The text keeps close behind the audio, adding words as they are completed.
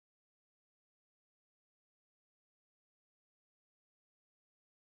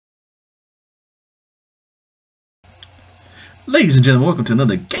Ladies and gentlemen, welcome to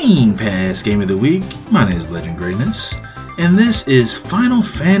another Game Pass Game of the Week. My name is Legend Greatness, and this is Final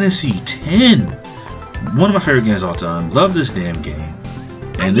Fantasy X. One of my favorite games of all time. Love this damn game.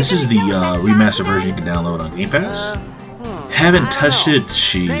 And this is the remastered version you can download on Game Pass. Haven't touched it,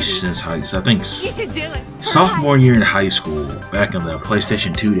 since I think sophomore year in high school, back in the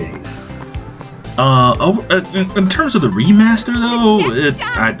PlayStation 2 days. In terms of the remaster, though,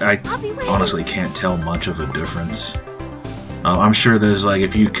 I honestly can't tell much of a difference. I'm sure there's, like,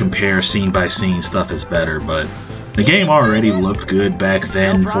 if you compare scene by scene, stuff is better, but the game already looked good back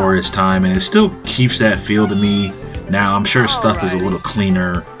then for its time, and it still keeps that feel to me. Now, I'm sure stuff is a little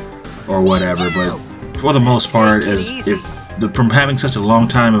cleaner or whatever, but for the most part, from having such a long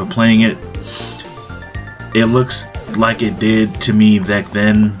time of playing it, it looks like it did to me back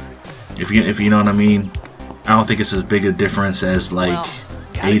then, if you know what I mean. I don't think it's as big a difference as, like,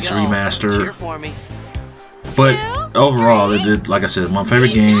 8's remaster, but overall, it did, like I said, my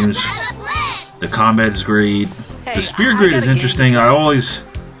favorite games. The combat is great. The spear grid is interesting. I was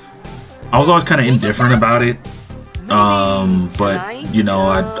always kind of indifferent about it. But you know,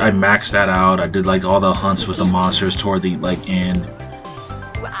 I maxed that out. I did like all the hunts with the monsters toward the end.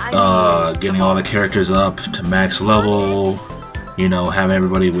 Getting all the characters up to max level. You know, having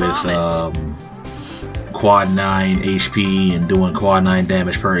everybody with quad 9 HP and doing quad 9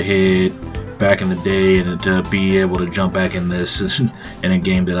 damage per hit. Back in the day, and to be able to jump back in this in a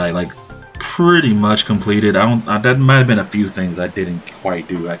game that I pretty much completed. That might have been a few things I didn't quite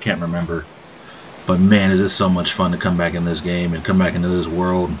do. I can't remember, but man, is it so much fun to come back in this game and come back into this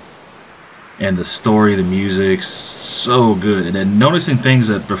world. And the story, the music, so good. And then noticing things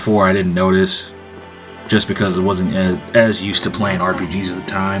that before I didn't notice, just because I wasn't as used to playing RPGs at the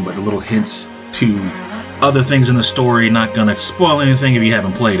time. But the little hints to other things in the story, not gonna spoil anything if you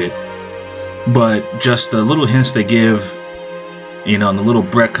haven't played it. But just the little hints they give, you know, and the little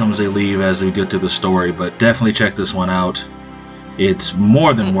breadcrumbs they leave as we get to the story. But definitely check this one out. It's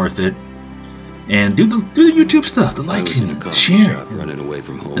more than worth it. And do the YouTube stuff, the liking,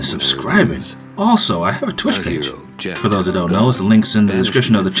 sharing, and subscribing. Also, I have a Twitch page. For those that don't know, it's the links in the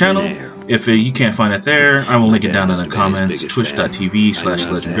description of the channel. If you can't find it there, I will link it down in the comments.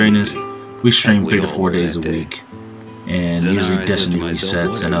 Twitch.tv/LegendGreatness. We stream 3 to 4 days a week. And usually Destiny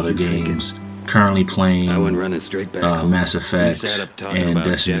resets and other games. Currently playing Mass Effect and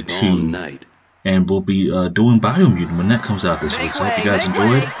Destiny 2. And we'll be doing Biomutant when that comes out this week. So I hope you guys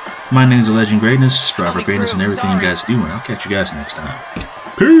enjoyed. My name is Legend Greatness, strive for greatness in everything you guys do, and I'll catch you guys next time.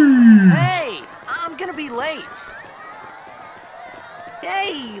 Peace! Hey, I'm gonna be late.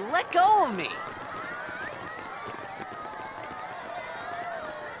 Hey, let go of me.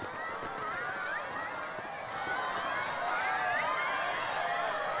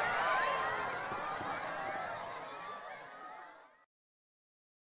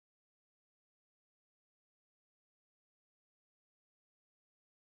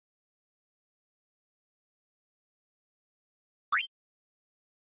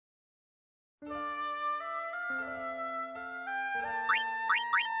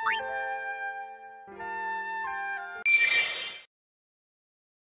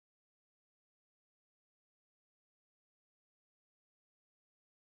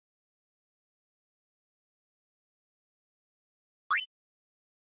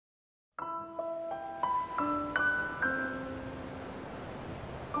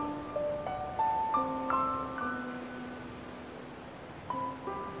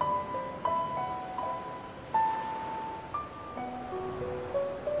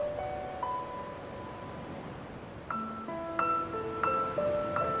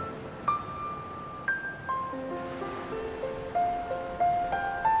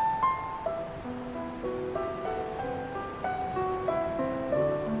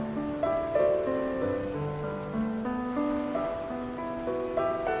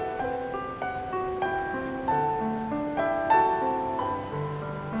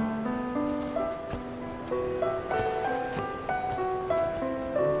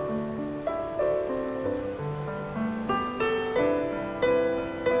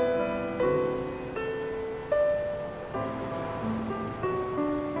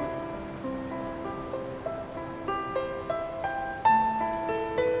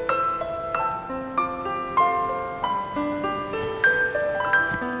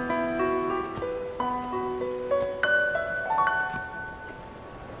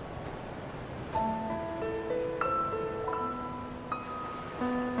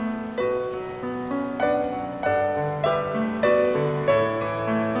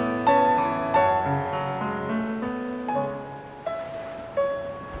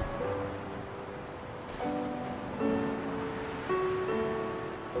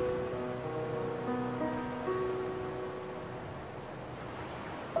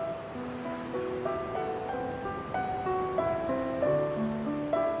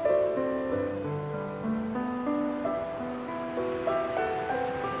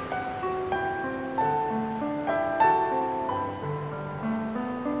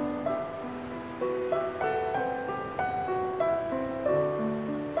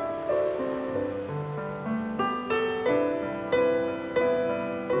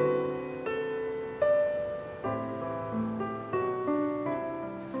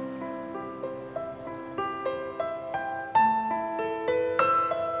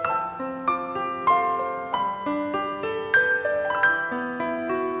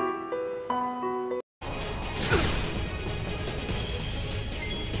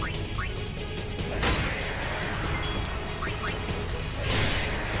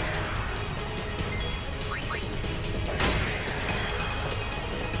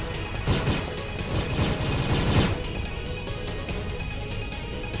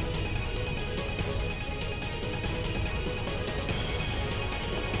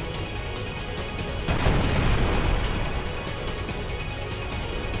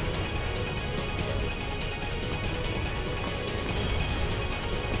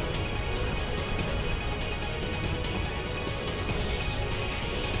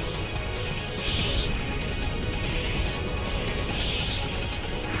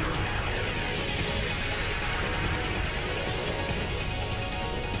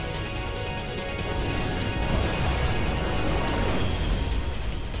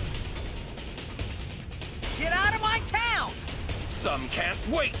 Get out of my town! Some can't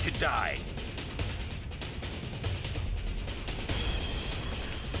wait to die.